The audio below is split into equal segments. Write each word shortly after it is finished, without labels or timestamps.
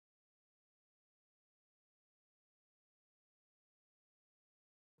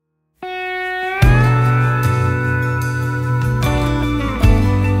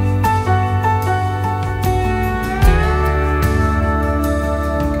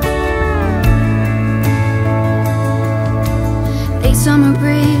late summer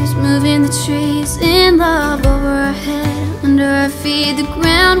breeze, moving the trees in love over our head. Under our feet the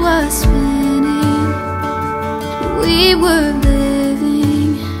ground was spinning. We were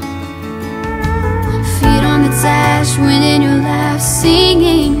living. Feet on the dash, wind in your laugh,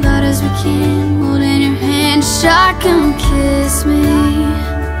 singing loud as we can, holding your hand. Shark, come kiss me.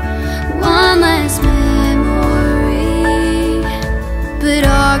 One last memory. But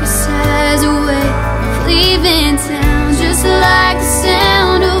August has a way of leaving town, just like the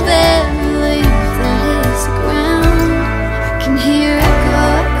sound of every leaf that hits the ground. I can hear echo,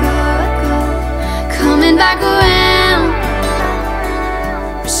 echo, echo, coming back around.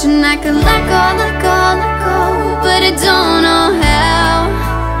 Wishing I could let go, let go, let go, but I don't know how.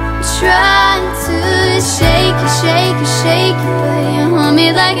 I'm trying to shake you, shake you, shake you, but you hold me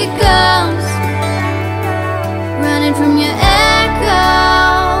like a ghost, running from your echo,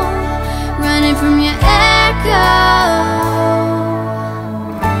 running from your echo.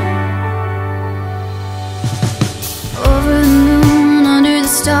 Over the moon, under the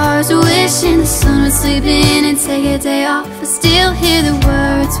stars, wishing the sun would sleep in and take a day off. I still hear the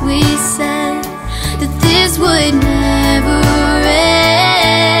words we said, that this would never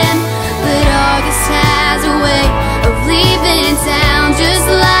end. But August has a way of leaving town, just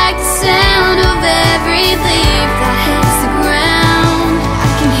like the sound of every leaf that hits the ground. I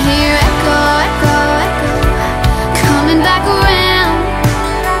can hear echo, echo, echo, coming back around.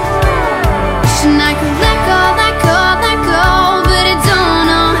 Wishing I could let go, let go, let go, but I don't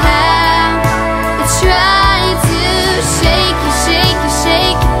know how. I try to shake you, shake you,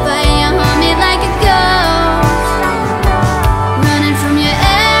 shake you, but you hold me like a ghost, running from your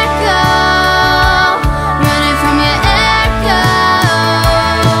echo, running from your echo.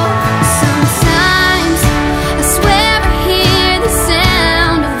 Sometimes I swear I hear the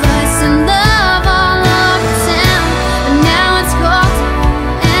sound of us in love all over town, but now it's cold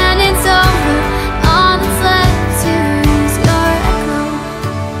and it's over. All that's left here is your echo,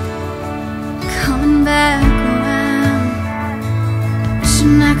 coming back around.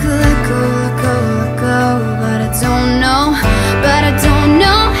 Wishing I could let go, let go, let go, but I don't know, but I don't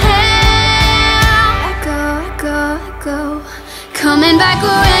know how. Echo, echo, echo, coming back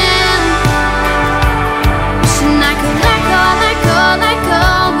around.